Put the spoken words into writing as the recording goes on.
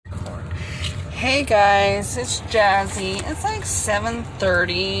Hey guys, it's Jazzy. It's like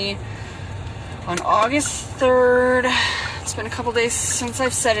 7:30 on August 3rd. It's been a couple days since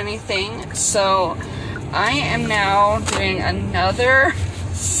I've said anything, so I am now doing another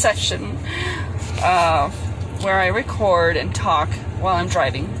session where I record and talk while I'm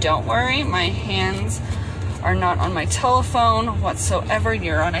driving. Don't worry, my hands are not on my telephone whatsoever.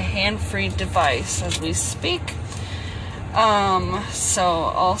 You're on a hand-free device as we speak. So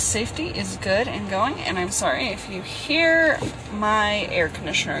all safety is good and going, and I'm sorry if you hear my air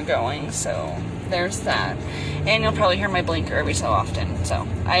conditioner going, so there's that. And you'll probably hear my blinker every so often, so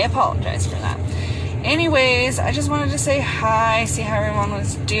I apologize for that. Anyways, I just wanted to say hi, see how everyone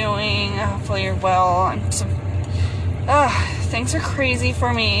was doing. Hopefully you're well. Things are crazy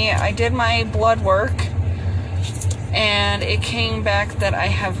for me. I did my blood work, and it came back that I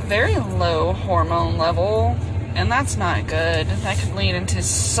have very low hormone level. And that's not good. That could lead into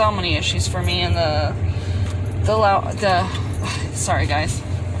so many issues for me in sorry guys,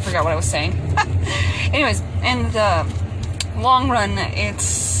 I forgot what I was saying. Anyways, in the long run,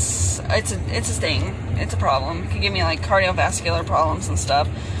 it's a thing. It's a problem. It could give me like cardiovascular problems and stuff,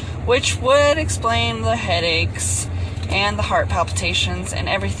 which would explain the headaches and the heart palpitations and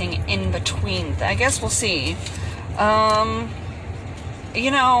everything in between. I guess we'll see.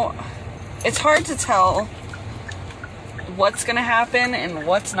 It's hard to tell what's gonna happen and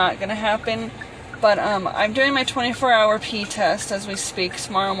what's not gonna happen, but I'm doing my 24-hour pee test as we speak.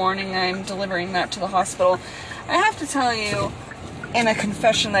 Tomorrow morning I'm delivering that to the hospital. I have to tell you in a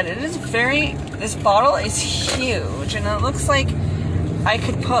confession that this bottle is huge, and it looks like I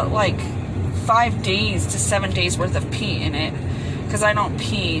could put like 5 days to 7 days worth of pee in it, because I don't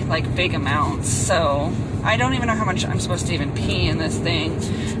pee like big amounts, so I don't even know how much I'm supposed to even pee in this thing.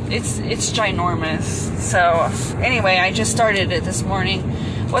 It's ginormous. So anyway, I just started it this morning.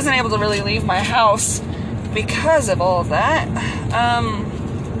 Wasn't able to really leave my house because of all of that.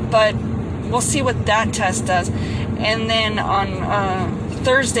 But we'll see what that test does. And then on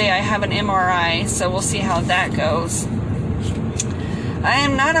Thursday I have an MRI, so we'll see how that goes. I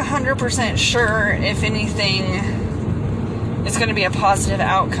am not 100% sure if anything is going to be a positive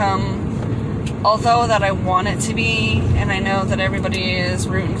outcome. Although that I want it to be, and I know that everybody is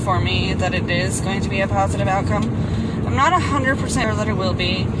rooting for me that it is going to be a positive outcome, I'm not 100% sure that it will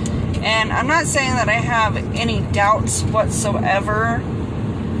be. And I'm not saying that I have any doubts whatsoever,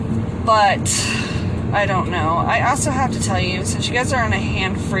 but I don't know. I also have to tell you, since you guys are on a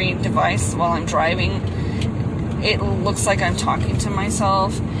hand-free device while I'm driving, it looks like I'm talking to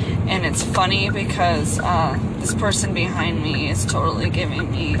myself, and it's funny because this person behind me is totally giving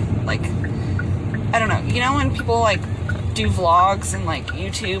me, like, I don't know, you know when people, like, do vlogs and, like,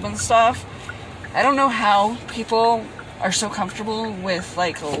 YouTube and stuff? I don't know how people are so comfortable with,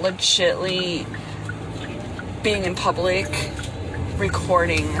 like, legitly being in public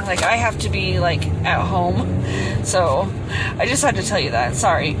recording. Like, I have to be, like, at home. So, I just had to tell you that.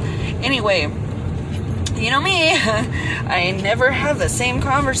 Sorry. Anyway, you know me. I never have the same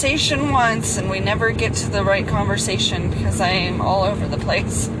conversation once, and we never get to the right conversation because I'm all over the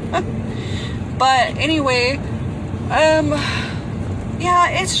place. But anyway, yeah,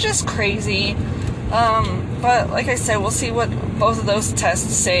 it's just crazy. But like I said, we'll see what both of those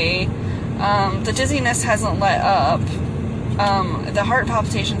tests say. The dizziness hasn't let up. The heart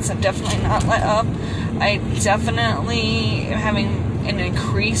palpitations have definitely not let up. I definitely am having an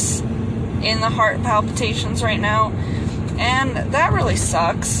increase in the heart palpitations right now, and that really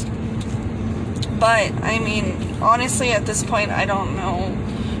sucks. But, I mean, honestly, at this point, I don't know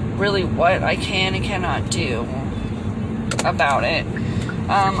really what I can and cannot do about it.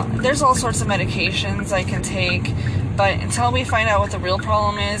 There's all sorts of medications I can take, but until we find out what the real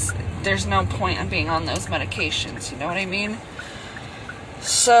problem is, there's no point in being on those medications, you know what I mean?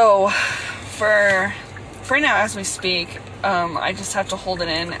 So, for now as we speak, I just have to hold it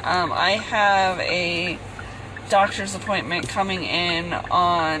in. I have a doctor's appointment coming in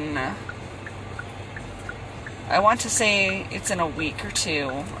on, I want to say it's in a week or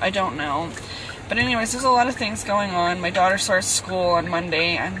two. I don't know. But anyways, there's a lot of things going on. My daughter starts school on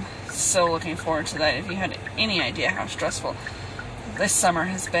Monday. I'm so looking forward to that. If you had any idea how stressful this summer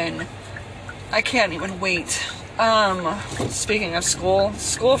has been, I can't even wait. Speaking of school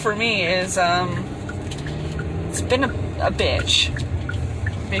for me is, it's been a bitch.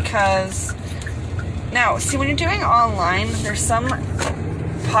 Because, now, see, when you're doing online, there's some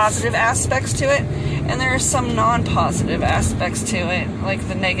positive aspects to it, and there are some non-positive aspects to it, like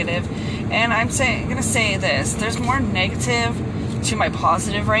the negative. And I'm gonna say this: there's more negative to my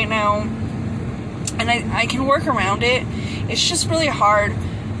positive right now, and I can work around it. It's just really hard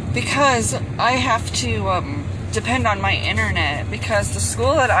because I have to depend on my internet, because the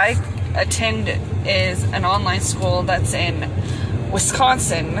school that I attend is an online school that's in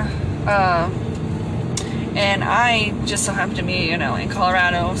Wisconsin, and I just so happen to be, in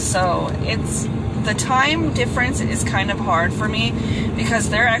Colorado, so the time difference is kind of hard for me, because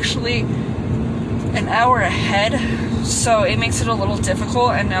they're actually an hour ahead, so it makes it a little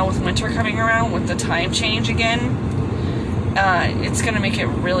difficult. And now with winter coming around, with the time change again, it's going to make it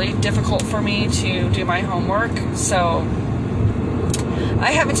really difficult for me to do my homework. So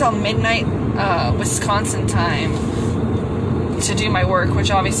I have until midnight Wisconsin time to do my work, which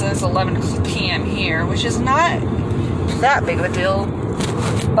obviously is 11 p.m. here, which is not that big of a deal,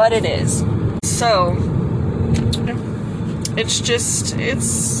 but it is. So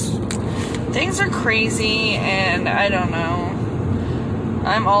things are crazy, and I don't know.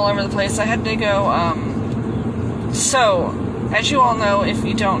 I'm all over the place. I had to go, so, as you all know, if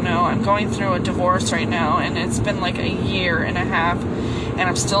you don't know, I'm going through a divorce right now, and it's been like a year and a half, and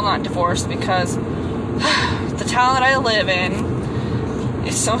I'm still not divorced because the town that I live in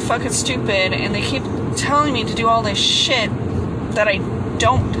is so fucking stupid, and they keep telling me to do all this shit that I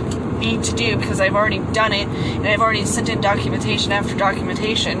don't need to do, because I've already done it, and I've already sent in documentation after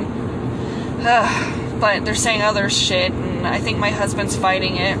documentation. But they're saying other shit, and I think my husband's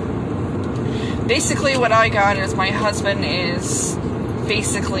fighting it. Basically, what I got is my husband is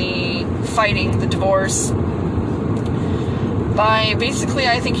basically fighting the divorce by basically,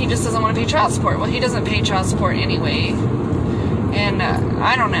 I think he just doesn't want to pay child support. Well, he doesn't pay child support anyway, and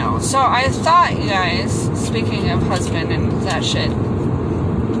I don't know. So I thought, you guys, speaking of husband and that shit,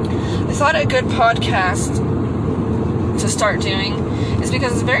 I thought a good podcast to start doing is,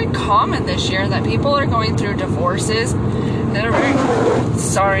 because it's very common this year that people are going through divorces that are very,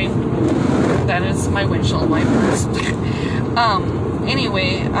 sorry, that is my windshield wipers.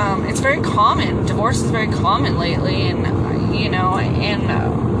 Anyway, it's very common. Divorce is very common lately, and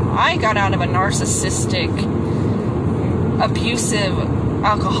I got out of a narcissistic, abusive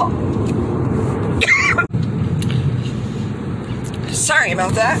alcohol. Sorry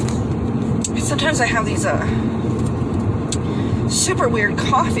about that. Sometimes I have these super weird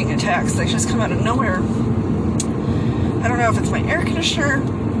coughing attacks that just come out of nowhere. I don't know if it's my air conditioner.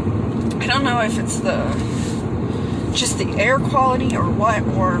 I don't know if it's just the air quality or what,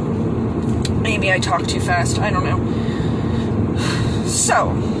 or maybe I talk too fast. I don't know.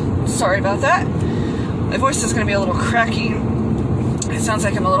 So, sorry about that. My voice is going to be a little cracky. It sounds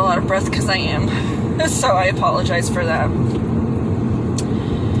like I'm a little out of breath, because I am. So I apologize for that.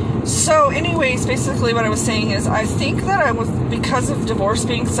 So anyways, basically what I was saying is, I think that I was, because of divorce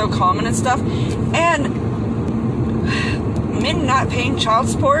being so common and stuff, and men not paying child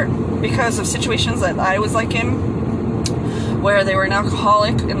support because of situations that I was like in, where they were an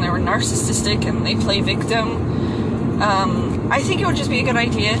alcoholic and they were narcissistic and they play victim, I think it would just be a good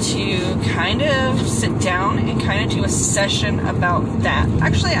idea to kind of sit down and kind of do a session about that.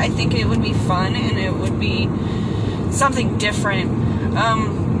 Actually, I think it would be fun, and it would be something different.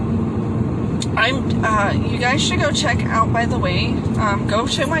 You guys should go check out, by the way, go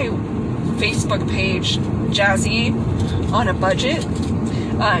to my Facebook page, Jazzy on a Budget,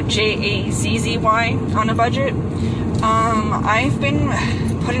 Jazzy on a Budget. I've been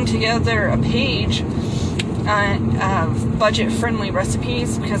putting together a page of budget-friendly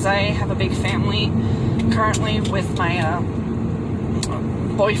recipes, because I have a big family currently with my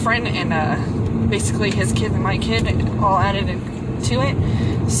boyfriend and basically his kid and my kid all added to it.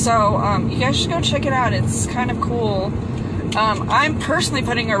 So you guys should go check it out. It's kind of cool. I'm personally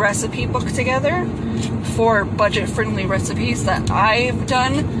putting a recipe book together for budget-friendly recipes that I've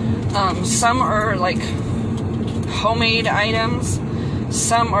done. Some are like homemade items,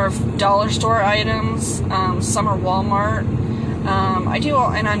 some are dollar store items, some are Walmart.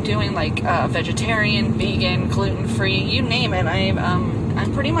 I'm doing like vegetarian, vegan, gluten-free, you name it.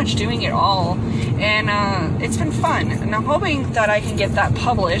 I'm pretty much doing it all, and it's been fun, and I'm hoping that I can get that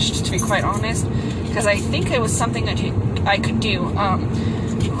published, to be quite honest, because I think it was something that I could do.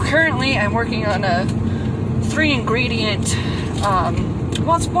 Currently, I'm working on a 3-ingredient,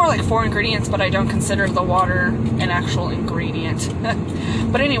 well, it's more like 4 ingredients, but I don't consider the water an actual ingredient.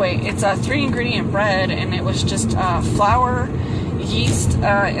 But anyway, it's a 3-ingredient bread, and it was just flour, yeast,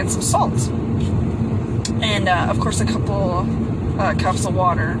 and some salt, and of course a couple cups of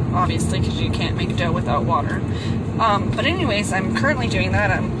water, obviously, because you can't make dough without water. But anyways, I'm currently doing that.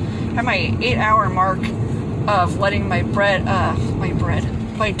 I'm at my 8-hour mark of letting my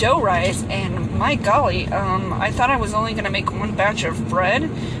dough rise, and my golly, I thought I was only going to make one batch of bread,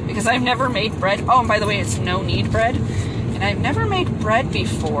 because I've never made bread. Oh, and by the way, it's no-knead bread. And I've never made bread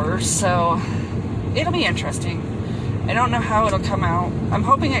before, so it'll be interesting. I don't know how it'll come out. I'm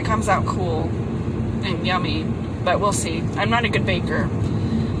hoping it comes out cool and yummy, but we'll see. I'm not a good baker.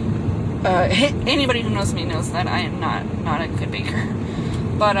 Anybody who knows me knows that I am not a good baker.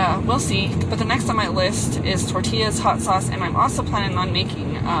 But we'll see. But the next on my list is tortillas, hot sauce, and I'm also planning on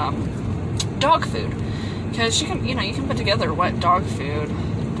making dog food. Because you can put together wet dog food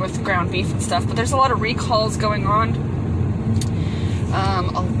with ground beef and stuff, but there's a lot of recalls going on.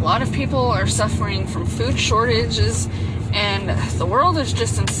 A lot of people are suffering from food shortages, and the world is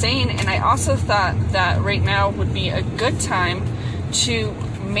just insane. And I also thought that right now would be a good time to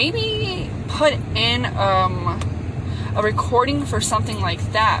maybe put in a recording for something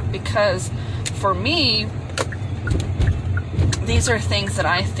like that, because for me, these are things that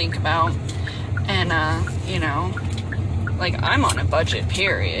I think about, and like, I'm on a budget,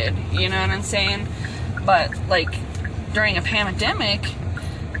 period, you know what I'm saying? But like, during the pandemic,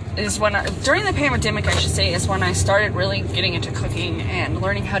 I should say, is when I started really getting into cooking and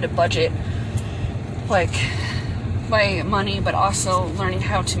learning how to budget, like, my money, but also learning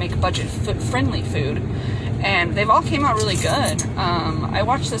how to make budget-friendly food. And they've all came out really good. I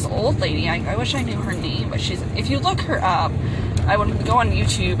watched this old lady, I wish I knew her name, but if you look her up, I would go on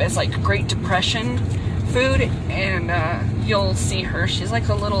YouTube as, like, Great Depression food, and you'll see her. She's like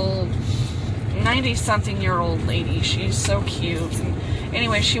a little 90-something-year-old lady. She's so cute. And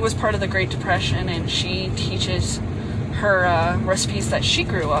anyway, she was part of the Great Depression, and she teaches her recipes that she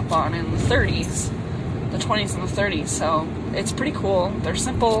grew up on in the 30s, the 20s and the 30s. So it's pretty cool. They're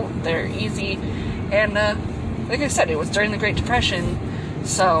simple, they're easy, and like I said, it was during the Great Depression,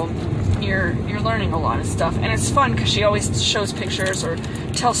 so you're learning a lot of stuff, and it's fun because she always shows pictures or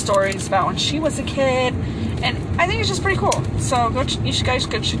tells stories about when she was a kid, and I think it's just pretty cool. So you guys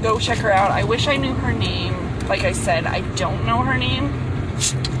should go check her out. I wish I knew her name. Like I said, I don't know her name.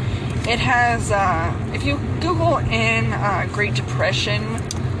 It has, if you Google in Great Depression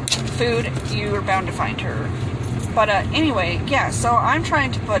food, you are bound to find her. But anyway, yeah, so I'm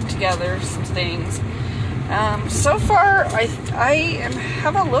trying to put together some things. So far, I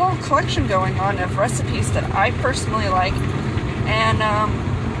have a little collection going on of recipes that I personally like, and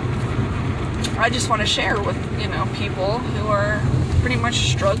I just want to share with, people who are pretty much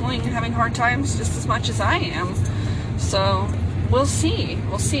struggling and having hard times just as much as I am. So we'll see.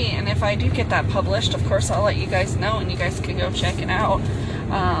 And if I do get that published, of course, I'll let you guys know, and you guys can go check it out.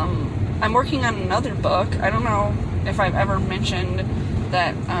 I'm working on another book. I don't know if I've ever mentioned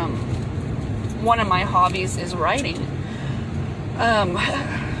that one of my hobbies is writing.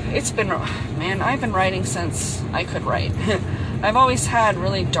 I've been writing since I could write. I've always had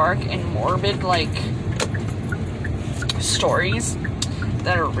really dark and morbid, like, stories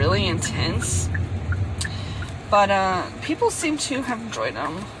that are really intense. But people seem to have enjoyed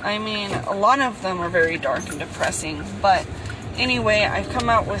them. I mean, a lot of them are very dark and depressing. But anyway, I've come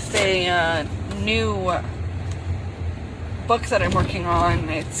out with a new book that I'm working on.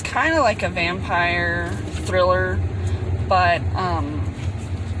 It's kind of like a vampire thriller, but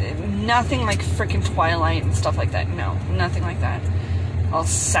nothing like freaking Twilight and stuff like that. No, nothing like that. All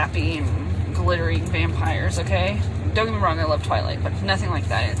sappy and glittery vampires, okay? Don't get me wrong, I love Twilight, but nothing like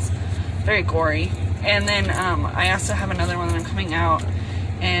that. It's very gory. And then I also have another one that I'm coming out,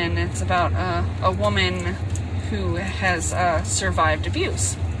 and it's about a woman who has survived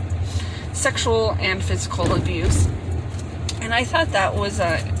abuse, sexual and physical abuse. And I thought that was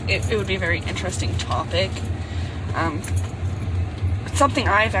it would be a very interesting topic. Something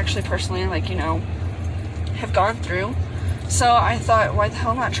I've actually personally, have gone through. So I thought, why the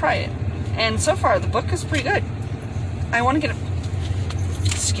hell not try it? And so far, the book is pretty good. I want to get it...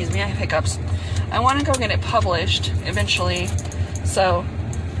 Excuse me, I have hiccups. I want to go get it published eventually. So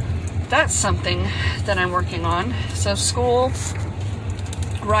that's something that I'm working on. So school,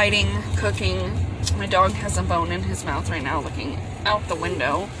 writing, cooking. My dog has a bone in his mouth right now looking out the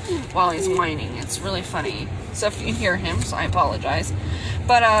window while he's whining. It's really funny. So if you hear him, so I apologize.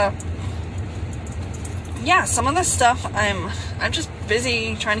 But yeah, some of the stuff I'm just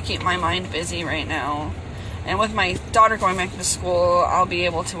busy trying to keep my mind busy right now. And with my daughter going back to school, I'll be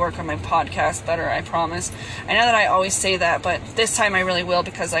able to work on my podcast better, I promise. I know that I always say that, but this time I really will,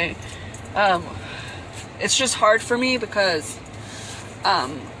 because it's just hard for me because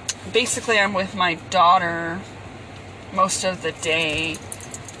basically I'm with my daughter most of the day,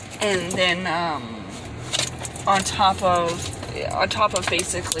 and then on top of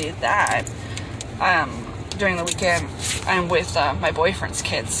basically that, during the weekend I'm with my boyfriend's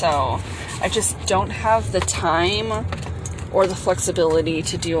kids, so I just don't have the time or the flexibility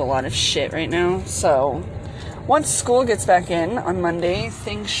to do a lot of shit right now. So once school gets back in on Monday,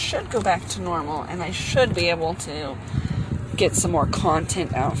 things should go back to normal, and I should be able to get some more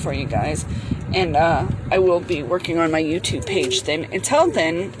content out for you guys. And I will be working on my YouTube page then. Until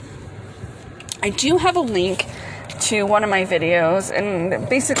then, I do have a link to one of my videos, and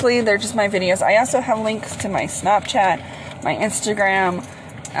basically they're just my videos. I also have links to my Snapchat, my Instagram,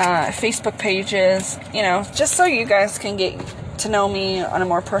 Facebook pages, you know, just so you guys can get to know me on a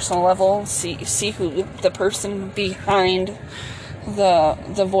more personal level, see who the person behind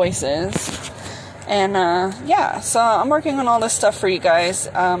the voice is. And yeah, so I'm working on all this stuff for you guys.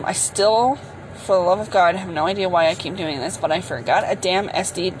 I still, for the love of God, have no idea why I keep doing this, but I forgot a damn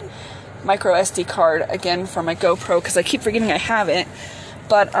micro SD card again for my GoPro, because I keep forgetting I have it.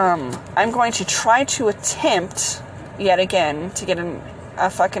 But I'm going to try to attempt yet again to get a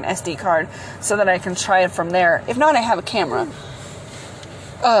fucking SD card so that I can try it from there. If not, I have a camera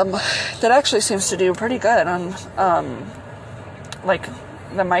that actually seems to do pretty good on like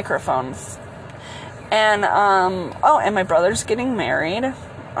the microphones. And and my brother's getting married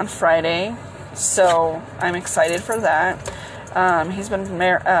on Friday, so I'm excited for that. He's been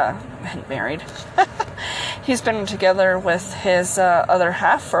married. He's been together with his other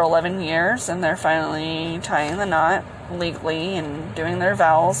half for 11 years, and they're finally tying the knot legally and doing their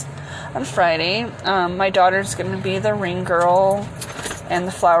vows on Friday. My daughter's going to be the ring girl and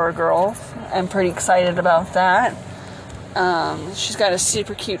the flower girl. I'm pretty excited about that. She's got a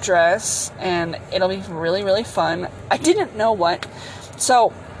super cute dress, and it'll be really, really fun. I didn't know what.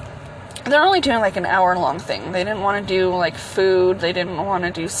 So, they're only doing like an hour-long thing. They didn't want to do like food. They didn't want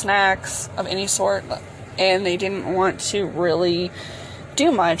to do snacks of any sort. And they didn't want to really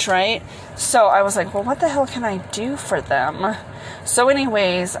do much, right? So I was like, well, what the hell can I do for them? So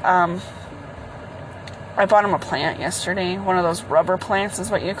anyways, I bought them a plant yesterday. One of those rubber plants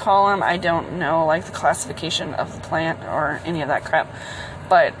is what you call them. I don't know, like, the classification of the plant or any of that crap.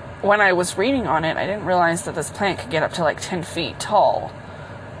 But when I was reading on it, I didn't realize that this plant could get up to like 10 feet tall.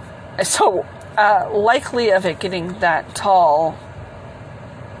 So, likely of it getting that tall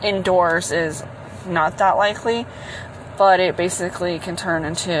indoors is not that likely, but it basically can turn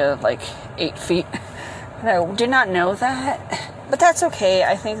into like 8 feet. And I did not know that, but that's okay.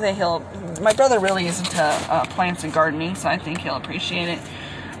 I think that my brother really is into plants and gardening, so I think he'll appreciate it.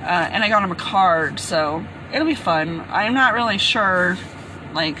 And I got him a card, so it'll be fun. I'm not really sure,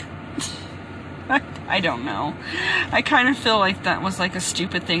 like, I don't know. I kind of feel like that was like a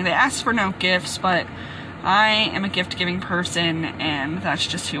stupid thing. They asked for no gifts, but I am a gift-giving person, and that's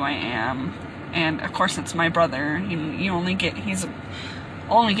just who I am. And of course, it's my brother. He's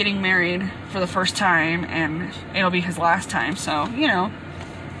only getting married for the first time, and it'll be his last time. So, you know,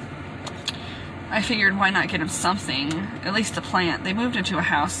 I figured why not get him something, at least a plant. They moved into a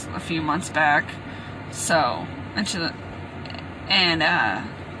house a few months back, so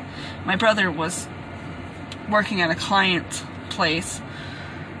my brother was working at a client place,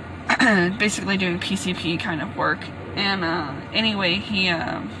 basically doing PCP kind of work. And anyway, he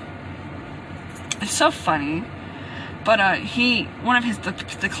it's so funny, but one of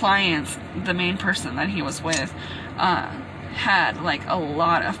the clients, the main person that he was with, had like a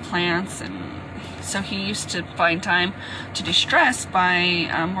lot of plants, and so he used to find time to de-stress by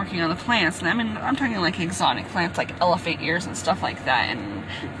working on the plants. And I mean, I'm talking like exotic plants, like elephant ears and stuff like that, and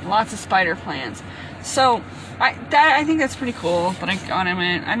lots of spider plants. So I think that's pretty cool. But I got him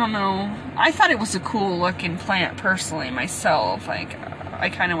it. I don't know. I thought it was a cool looking plant personally myself. Like, I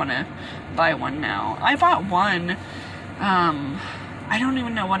kind of want to buy one now. I bought one. I don't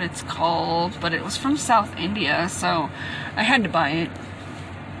even know what it's called, but it was from South India, so I had to buy it.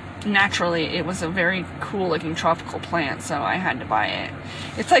 Naturally, it was a very cool looking tropical plant, so I had to buy it.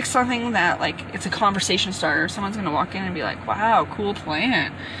 It's like something that, like, it's a conversation starter. Someone's gonna walk in and be like, wow, cool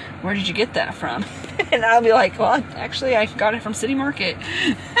plant, where did you get that from? And I'll be like, well, actually I got it from City Market,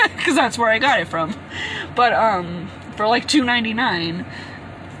 because that's where I got it from. But for like $2.99,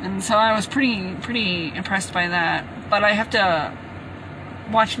 and so I was pretty impressed by that. But I have to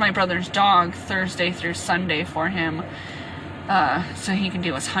watch my brother's dog Thursday through Sunday for him, so he can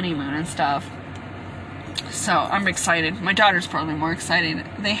do his honeymoon and stuff. So I'm excited. My daughter's probably more excited.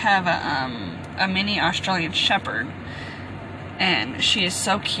 They have a mini Australian Shepherd, and she is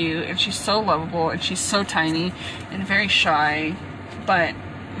so cute, and she's so lovable, and she's so tiny and very shy, but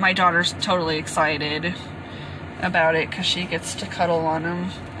my daughter's totally excited about it because she gets to cuddle on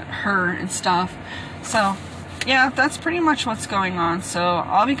her and stuff. So yeah, that's pretty much what's going on. So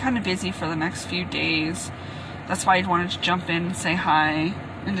I'll be kind of busy for the next few days. That's why I wanted to jump in and say hi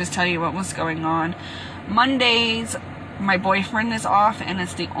and just tell you what was going on. Mondays, my boyfriend is off, and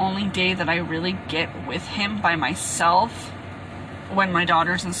it's the only day that I really get with him by myself, when my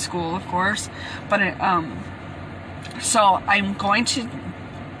daughter's in school, of course. But so I'm going to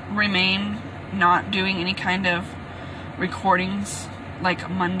remain not doing any kind of recordings like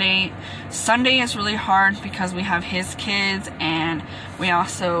Monday. Sunday is really hard because we have his kids, and we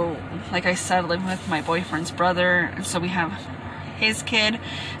also, like I said, live with my boyfriend's brother, and so we have his kid.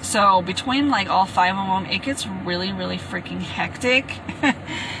 So between like all 5 of them, it gets really, really freaking hectic.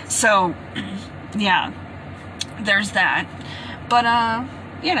 So yeah, there's that. But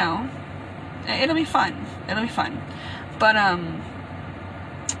you know, it'll be fun. It'll be fun. But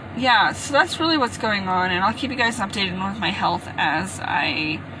yeah, so that's really what's going on, and I'll keep you guys updated with my health as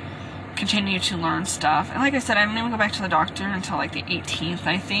I continue to learn stuff. And like I said, I don't even go back to the doctor until like the 18th,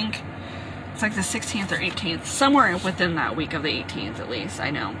 I think. It's like the 16th or 18th, somewhere within that week of the 18th, at least, I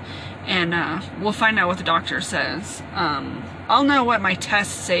know. And we'll find out what the doctor says. I'll know what my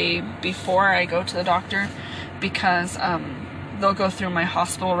tests say before I go to the doctor, because they'll go through my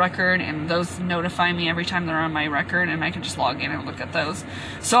hospital record, and those notify me every time they're on my record, and I can just log in and look at those.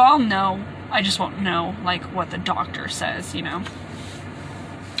 So I'll know. I just won't know like what the doctor says, you know.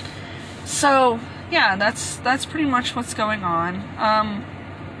 So yeah, that's pretty much what's going on.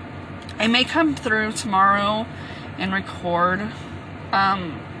 I may come through tomorrow and record.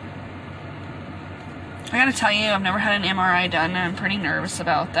 I gotta tell you, I've never had an MRI done, and I'm pretty nervous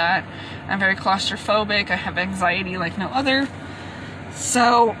about that. I'm very claustrophobic. I have anxiety like no other.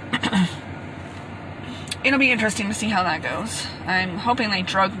 So it'll be interesting to see how that goes. I'm hoping they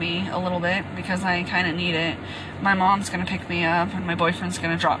drug me a little bit, because I kind of need it. My mom's gonna pick me up, and my boyfriend's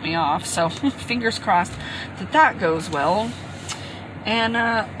gonna drop me off. So fingers crossed that that goes well. And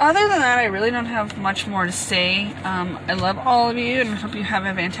other than that, I really don't have much more to say. I love all of you, and I hope you have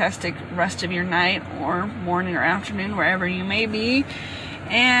a fantastic rest of your night or morning or afternoon, wherever you may be.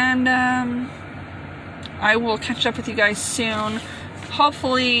 And I will catch up with you guys soon.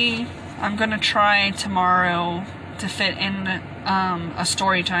 Hopefully, I'm going to try tomorrow to fit in a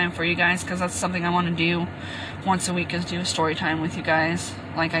story time for you guys, because that's something I want to do once a week, is do a story time with you guys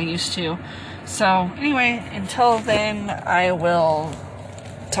like I used to. So anyway, until then, I will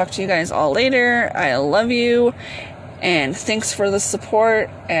talk to you guys all later. I love you, and thanks for the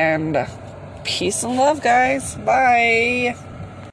support, and peace and love, guys. Bye.